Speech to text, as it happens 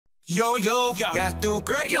Yo, yo, got the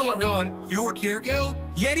great yellow on. You work here, yo.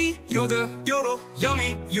 Yeti, yo, the yodel,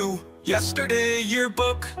 yummy, you. Yesterday,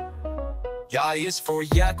 yearbook. Y is for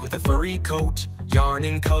yak with a furry coat. Yarn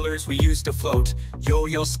in colors we used to float.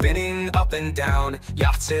 Yo-yo spinning up and down.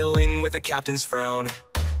 Yacht sailing with a captain's frown.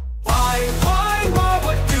 Why,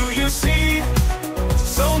 what do you see?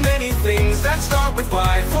 So many things that start with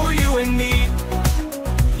Y for you and me.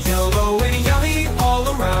 Yellow and yummy all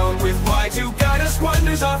around. With Y to guide us,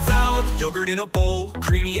 wonders are found. Yogurt in a bowl,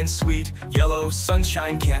 creamy and sweet. Yellow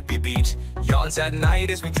sunshine can't be beat. Yawns at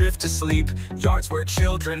night as we drift to sleep. Yards where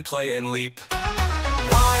children play and leap.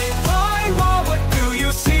 Why, what do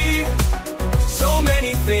you see? So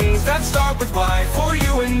many things that start with Y for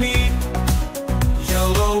you and me.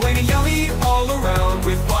 Yellow and yummy all around.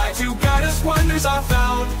 With Y to guide us, wonders are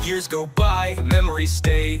found. Years go by, memories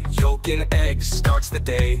stay. Yolk and eggs starts the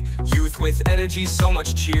day. Youth with energy, so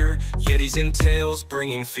much cheer. Yetis and tails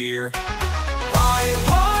bringing fear.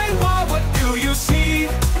 Why, what do you see?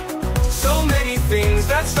 So many things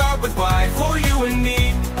that start with Y for you and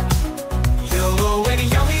me. Yellow and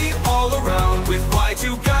yummy all around. With Y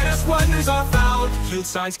to guide us, wonders are found. Yield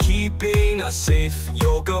signs keeping us safe.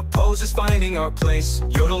 Yoga poses finding our place.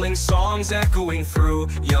 Yodeling songs echoing through.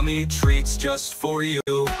 Yummy treats just for you.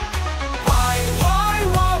 Why,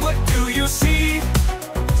 what do you see?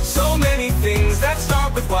 So many things that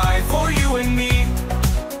start with Y for you and me.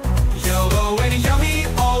 Yellow and yummy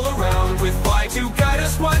all around. With Y to guide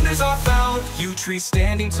us, wonders are found. Yew tree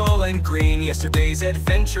standing tall and green. Yesterday's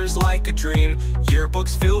adventures like a dream.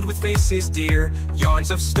 Yearbooks filled with faces dear.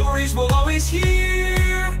 Yarns of stories we'll always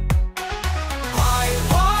hear.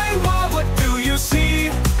 Why, what do you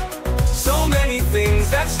see? So many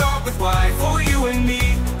things that start with Y for you and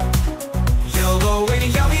me. Yellow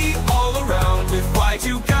and yummy all around. With Y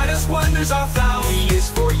to guide us, wonders are found. E is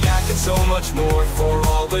for yak and so much more. For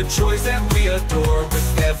all the joys that we adore.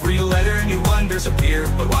 With every letter new wonders appear.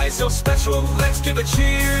 But why so special? Let's give a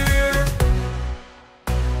cheer.